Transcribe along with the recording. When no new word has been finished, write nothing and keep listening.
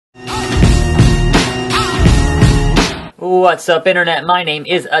What's up, Internet? My name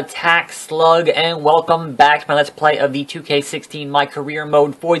is Attack Slug, and welcome back to my Let's Play of the 2K16 MyCareer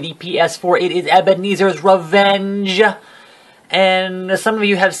mode for the PS4. It is Ebenezer's Revenge. And some of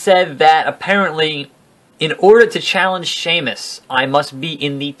you have said that apparently, in order to challenge Sheamus, I must be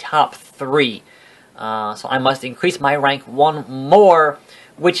in the top 3. So I must increase my rank 1 more,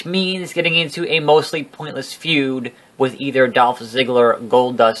 which means getting into a mostly pointless feud with either Dolph Ziggler,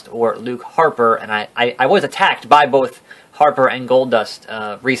 Goldust, or Luke Harper. And I was attacked by both Harper and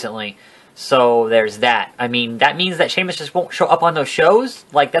Goldust recently. So there's that. I mean, that means that Sheamus just won't show up on those shows?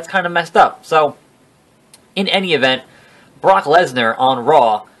 Like, that's kind of messed up. So, in any event, Brock Lesnar on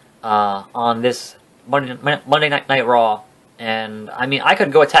Raw, on this Monday Night Raw. And, I mean, I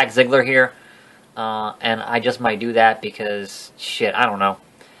could go attack Ziggler here. And I just might do that because, shit, I don't know.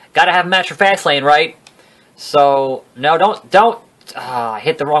 Gotta have a match for Fastlane, right? So, no, don't. I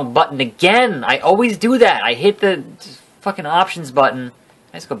hit the wrong button again. I always do that. I hit the fucking options button.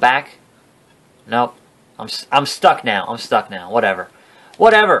 Let's go back. Nope. I'm stuck now.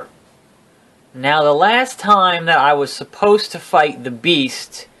 Whatever. Now, the last time that I was supposed to fight the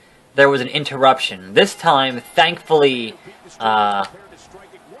Beast, there was an interruption. This time, thankfully, oh,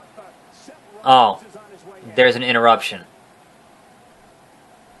 there's an interruption.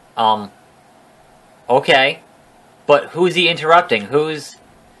 Okay. But who's he interrupting? Who's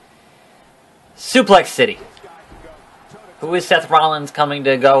Suplex City? Who is Seth Rollins coming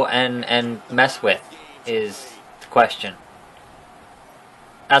to go and mess with is the question.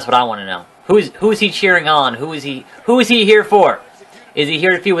 That's what I want to know. Who's he cheering on? Who is he here for? Is he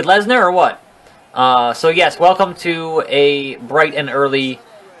here to feud with Lesnar or what? So yes, welcome to a bright and early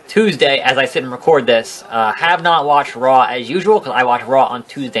Tuesday as I sit and record this. Have not watched Raw as usual because I watch Raw on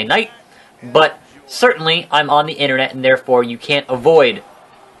Tuesday night, but certainly I'm on the internet and therefore you can't avoid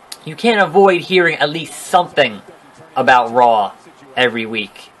hearing at least something about Raw every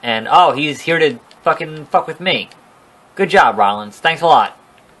week. And oh, he's here to fucking fuck with me. Good job, Rollins. Thanks a lot.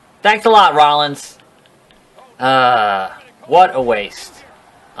 Thanks a lot, Rollins. What a waste.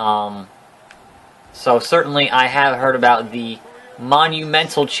 So certainly I have heard about the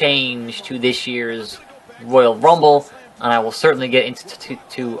monumental change to this year's Royal Rumble, and I will certainly get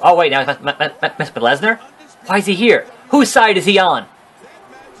into oh wait, now it's Mr. Lesnar? Why is he here? Whose side is he on?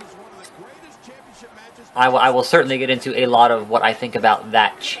 I will certainly get into a lot of what I think about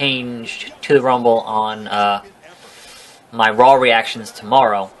that change to the Rumble on my Raw reactions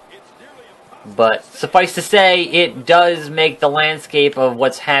tomorrow. But suffice to say, it does make the landscape of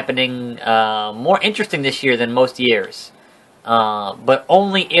what's happening more interesting this year than most years. But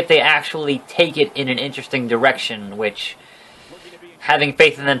only if they actually take it in an interesting direction, which having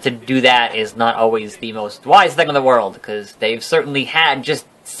faith in them to do that is not always the most wise thing in the world, because they've certainly had just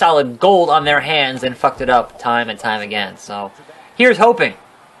solid gold on their hands and fucked it up time and time again. So here's hoping.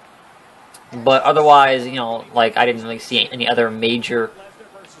 But otherwise, you know, like, I didn't really see any other major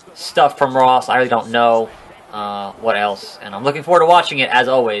stuff from Raw, so I really don't know what else. And I'm looking forward to watching it, as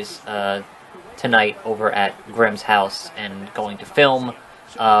always, tonight over at Grimm's house, and going to film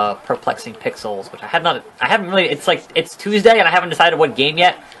Perplexing Pixels, which I haven't really, it's Tuesday and I haven't decided what game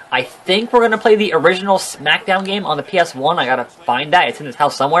yet. I think we're going to play the original SmackDown game on the PS1. I gotta find that. It's in this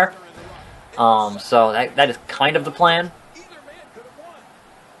house somewhere. So that is kind of the plan.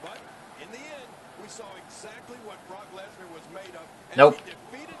 Nope.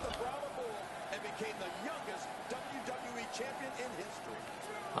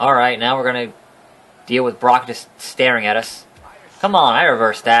 Alright, now we're going to deal with Brock just staring at us. Come on, I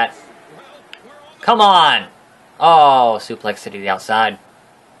reversed that. Come on! Oh, Suplex City to the outside.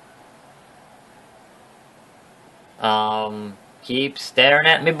 Keep staring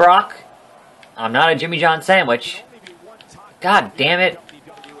at me, Brock. I'm not a Jimmy John sandwich. God damn it.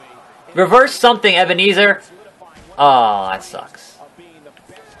 Reverse something, Ebenezer. Oh, that sucks.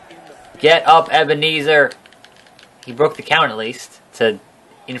 Get up, Ebenezer. He broke the count, at least, to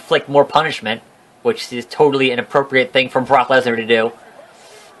inflict more punishment, which is totally an appropriate thing for Brock Lesnar to do.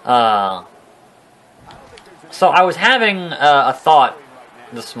 So I was having a thought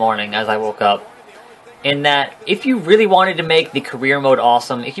this morning as I woke up, in that if you really wanted to make the career mode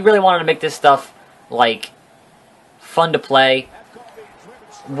awesome, if you really wanted to make this stuff, like, fun to play,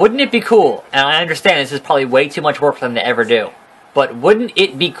 wouldn't it be cool? And I understand this is probably way too much work for them to ever do, but wouldn't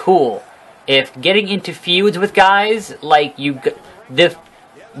it be cool if getting into feuds with guys, like, the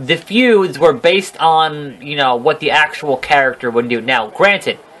feuds were based on, you know, what the actual character would do. Now,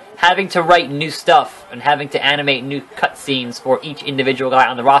 granted, having to write new stuff and having to animate new cutscenes for each individual guy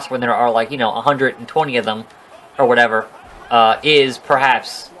on the roster when there are, like, you know, 120 of them, or whatever, is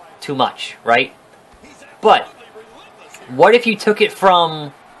perhaps too much, right? But what if you took it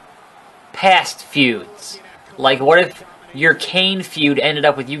from past feuds? Like, what if your Kane feud ended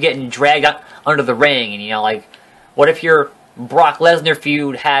up with you getting dragged under the ring, and, you know, like, what if your Brock Lesnar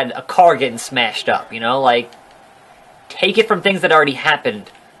feud had a car getting smashed up, you know? Like, take it from things that already happened,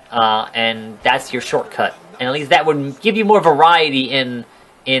 and that's your shortcut. And at least that would give you more variety in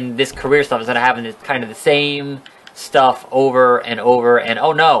this career stuff instead of having this kind of the same stuff over and over. And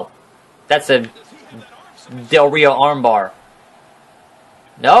oh no, that's a Del Rio armbar.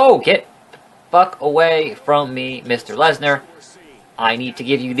 No, get the fuck away from me, Mr. Lesnar. I need to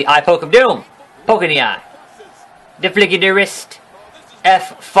give you the eye poke of doom. Poke in the eye. The flick of the wrist.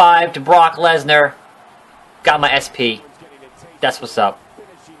 F5 to Brock Lesnar. Got my SP. That's what's up.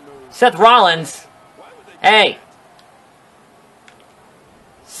 Seth Rollins. Hey.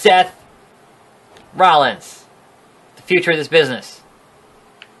 Seth Rollins. The future of this business.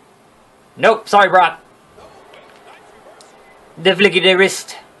 Nope. Sorry, Brock. The flick of the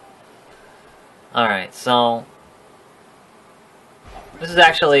wrist. Alright, so this is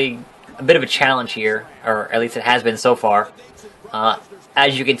actually a bit of a challenge here, or at least it has been so far.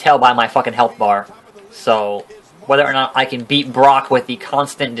 As you can tell by my fucking health bar. So, whether or not I can beat Brock with the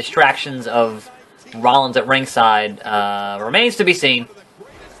constant distractions of Rollins at ringside remains to be seen.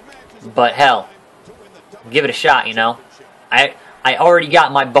 But hell, give it a shot, you know? I already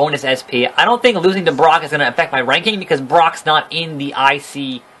got my bonus SP. I don't think losing to Brock is going to affect my ranking because Brock's not in the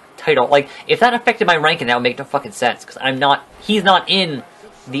IC title. Like, if that affected my ranking, that would make no fucking sense. Because he's not in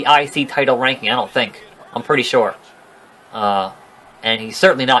the IC title ranking, I don't think. I'm pretty sure. And he's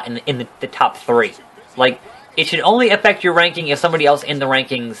certainly not in the top 3. Like, it should only affect your ranking if somebody else in the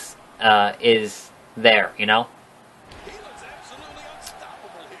rankings is there, you know?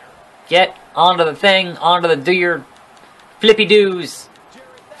 Get onto the thing, do your flippy-doos.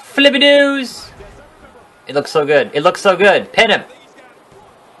 Flippy-doos! It looks so good. It looks so good. Pin him!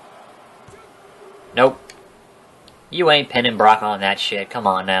 Nope. You ain't pinning Brock on that shit. Come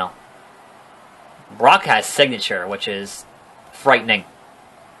on now. Brock has signature, which is frightening.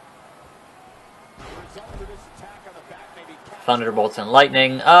 Thunderbolts and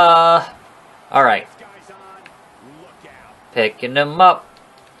lightning. Alright. Picking him up.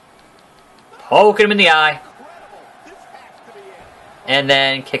 Poking him in the eye. And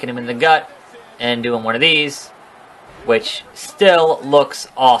then kicking him in the gut. And doing one of these. Which still looks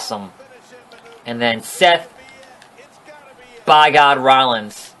awesome. And then Seth. By God,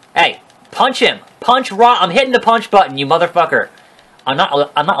 Rollins. Hey, punch him. Punch I'm hitting the punch button, you motherfucker. I'm not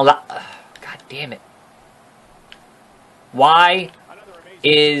allowed. God damn it. Why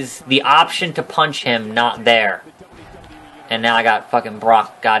is the option to punch him not there? And now I got fucking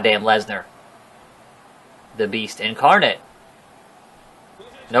Brock goddamn Lesnar. The Beast incarnate.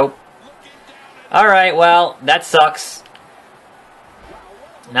 Nope. Alright, well, that sucks.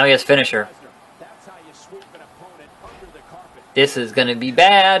 Now he has finisher. This is going to be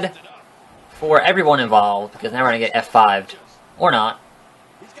bad for everyone involved, because now we're going to get F5'd. Or not.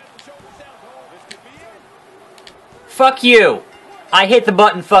 Fuck you! I hit the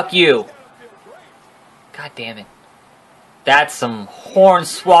button, fuck you! God damn it. That's some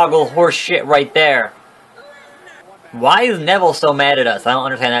hornswoggle horse shit right there. Why is Neville so mad at us? I don't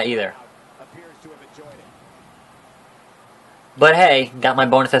understand that either. But hey, got my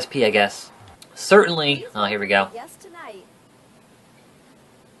bonus SP, I guess. Certainly... Oh, here we go.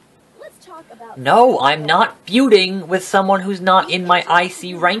 No, I'm not feuding with someone who's not in my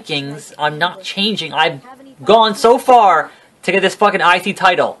IC rankings. I'm not changing. I've gone so far to get this fucking IC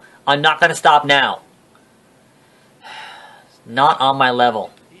title. I'm not gonna stop now. Not on my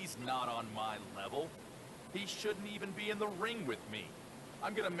level. He's not on my level. He shouldn't even be in the ring with me.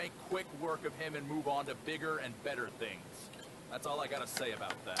 I'm gonna make quick work of him and move on to bigger and better things. That's all I gotta say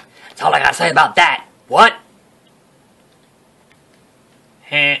about that. That's all I gotta say about that. What?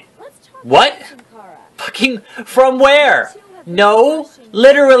 What? Fucking from where? No,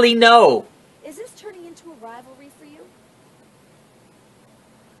 literally no. Is this turning into a rivalry for you?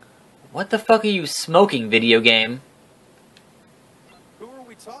 What the fuck are you smoking, video game? Who are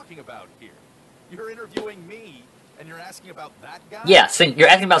we talking about here? You're interviewing me, and you're asking about that guy? Yeah, you're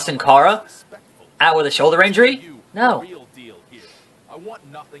asking about Sin Cara? Out with a shoulder injury? No. Real deal here. I want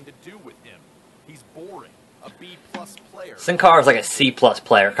nothing to do with him. He's boring. A B+ player. Sin Cara's like a C+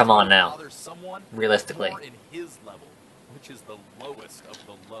 player. Come on now. Realistically. In his level, which is the lowest of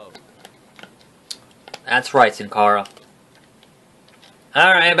the low. That's right, Sin Cara.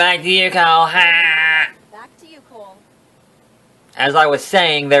 Alright, back to you, Cole. Ha! Back to you, Cole. As I was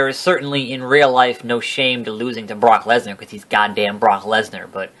saying, there is certainly in real life no shame to losing to Brock Lesnar because he's goddamn Brock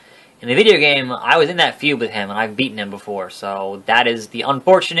Lesnar, but In the video game, I was in that feud with him, and I've beaten him before, so that is the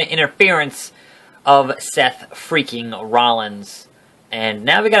unfortunate interference of Seth freaking Rollins. And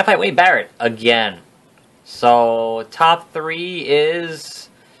now we gotta fight Wade Barrett again. So, top 3 is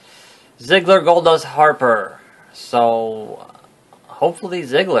Ziggler, Goldust, Harper. So, hopefully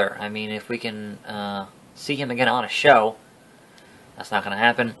Ziggler. I mean, if we can see him again on a show. That's not gonna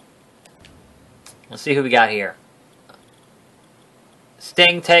happen. Let's see who we got here.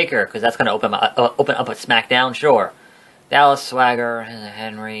 Sting, Taker, because that's going to open up a SmackDown, sure. Dallas, Swagger,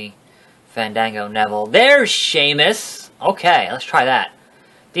 Henry, Fandango, Neville. There's Sheamus. Okay, let's try that.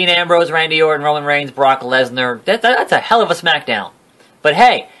 Dean Ambrose, Randy Orton, Roman Reigns, Brock Lesnar. That's a hell of a SmackDown. But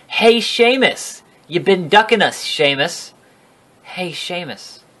hey Sheamus. You've been ducking us, Sheamus. Hey,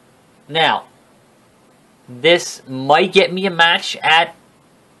 Sheamus. Now, this might get me a match at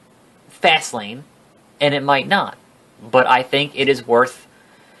Fastlane, and it might not. But I think it is worth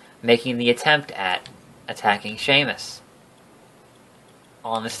making the attempt at attacking Sheamus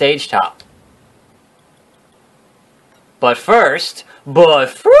on the stage top. But first, we're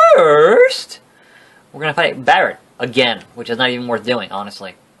gonna fight Barrett again, which is not even worth doing,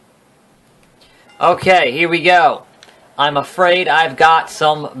 honestly. Okay, here we go. I'm afraid I've got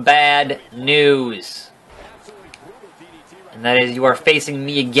some bad news. And that is, you are facing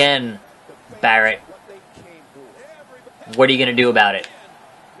me again, Barrett. What are you going to do about it?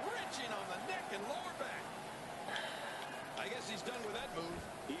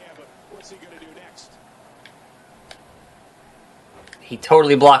 He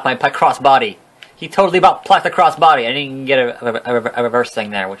totally blocked my cross body. He totally blocked the cross body. I didn't even get a reverse thing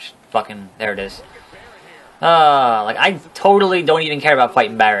there, which fucking, there it is. Like, I totally don't even care about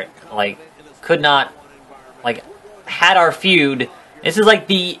fighting Barrett. Like, could not, like, had our feud. This is like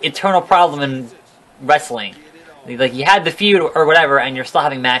the eternal problem in wrestling. Like, you had the feud or whatever, and you're still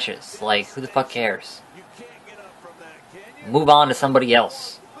having matches. Like, who the fuck cares? Move on to somebody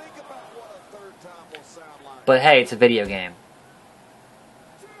else. But hey, it's a video game.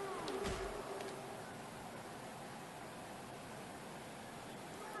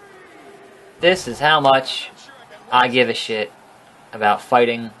 This is how much I give a shit about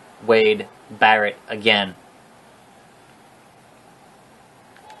fighting Wade Barrett again.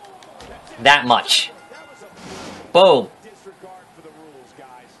 That much. Boom.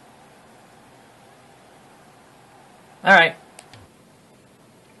 Alright.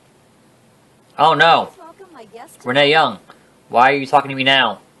 Oh no. Renee Young. Why are you talking to me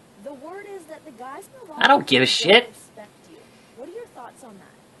now? The word is that the guys no I don't give a shit. respect you. What are your thoughts on that?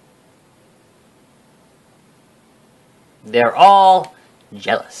 They're all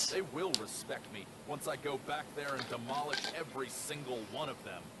jealous. They will respect me once I go back there and demolish every single one of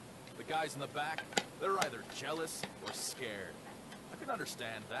them. The guys in the back, they're either jealous or scared. I can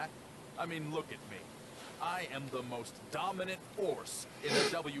understand that. I mean, look at me. I am the most dominant force in the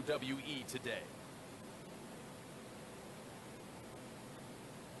WWE today.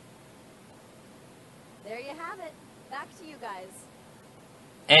 There you have it. Back to you guys.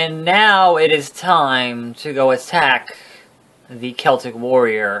 And now it is time to go attack the Celtic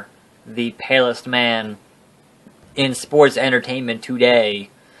Warrior, the palest man in sports entertainment today,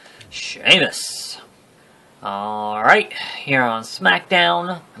 Sheamus. Alright, here on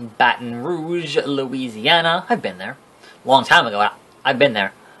SmackDown, Baton Rouge, Louisiana. I've been there. Long time ago, I've been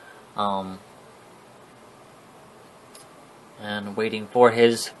there. And waiting for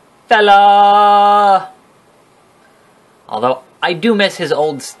his fella! Although, I do miss his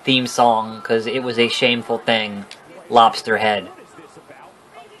old theme song, because it was a shameful thing. Lobster Head.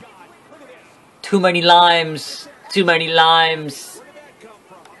 Too many limes. Too many limes.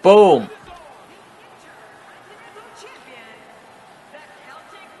 Boom.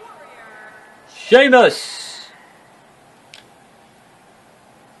 Sheamus.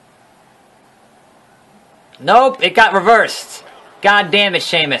 Nope, it got reversed. God damn it,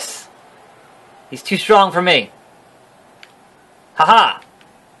 Sheamus. He's too strong for me. Haha.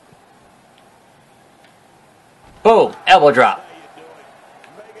 Boom. Elbow drop.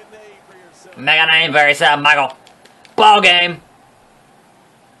 Mega name for yourself, Michael. Ball game.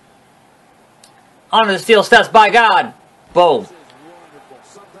 Onto the steel steps, by God. Boom.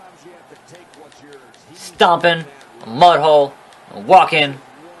 Stomping. Mud hole. Walking.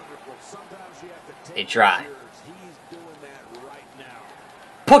 They try.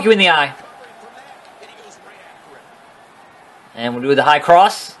 Poke you in the eye. And we'll do the high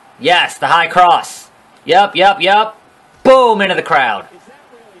cross. Yes, the high cross. Yup, yup, yup. Boom, into the crowd.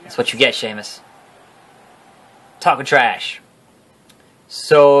 That's what you get, Sheamus. Talking trash.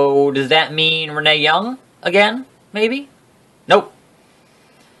 So, does that mean Renee Young again? Maybe? Nope.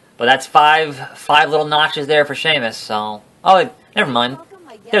 But that's five little notches there for Sheamus, so... Oh, never mind.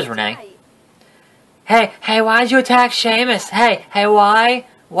 There's Renee. Hey, why'd you attack Sheamus? Hey, why?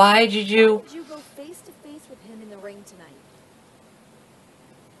 Why did you... Why did you go face to face with him in the ring tonight?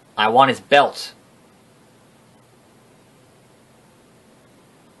 I want his belt.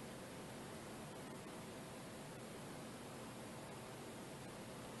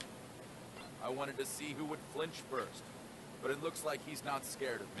 I wanted to see who would flinch first, but it looks like he's not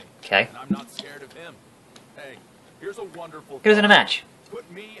scared of me. Okay. And I'm not scared of him. Hey, here's a wonderful He was in a match. Put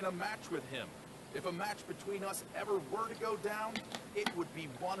me in a match with him. If a match between us ever were to go down, it would be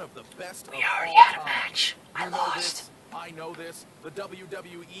one of the best of all time. We already had a match. I lost. This, I know this. The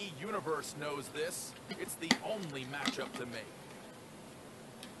WWE Universe knows this. It's the only matchup to make.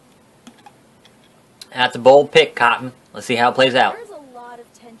 That's a bold pick, Cotton. Let's see how it plays out. There's a lot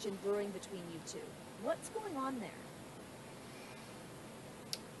of tension brewing between you two. What's going on there?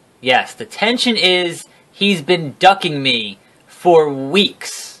 Yes, the tension is he's been ducking me for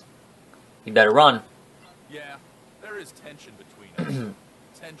weeks. You better run. Yeah, there is tension between us.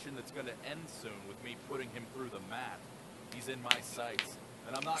 Tension that's going to end soon with me putting him through the mat. He's in my sights,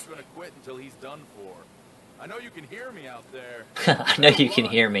 and I'm not going to quit until he's done for. I know you can hear me out there. I know you can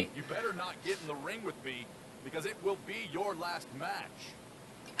hear me. You better not get in the ring with me, because it will be your last match.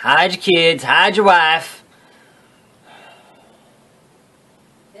 Hide your kids, hide your wife.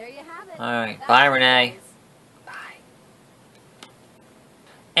 There you have it. Alright, bye Renee. Bye.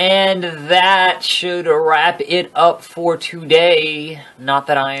 And that should wrap it up for today. Not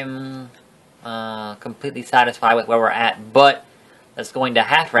that I'm completely satisfied with where we're at, but that's going to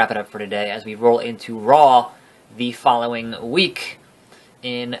have to wrap it up for today as we roll into Raw the following week.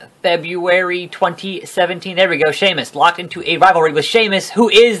 In February 2017, there we go, Sheamus locked into a rivalry with Sheamus, who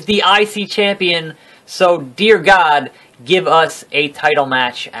is the IC champion. So, dear God, give us a title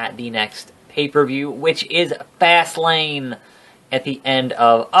match at the next pay-per-view, which is Fastlane at the end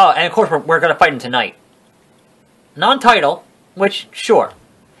of... Oh, and of course, we're going to fight him tonight. Non-title, which, sure.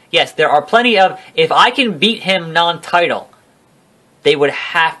 Yes, there are plenty of... If I can beat him non-title, they would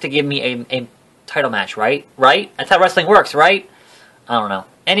have to give me a title match, right? Right? That's how wrestling works, right? I don't know.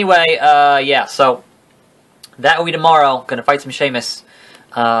 Anyway, yeah, so that will be tomorrow. Gonna fight some Sheamus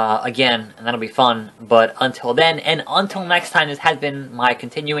again, and that'll be fun. But until then, and until next time, this has been my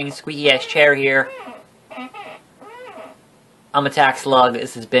continuing squeaky-ass chair here. I'm Attack Slug.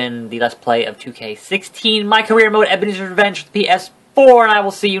 This has been the Let's Play of 2K16 MyCareer Mode, Ebenezer's Revenge for the PS4, and I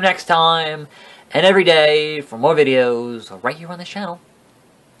will see you next time, and every day, for more videos, right here on this channel.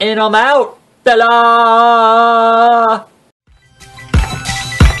 And I'm out! Ta-da!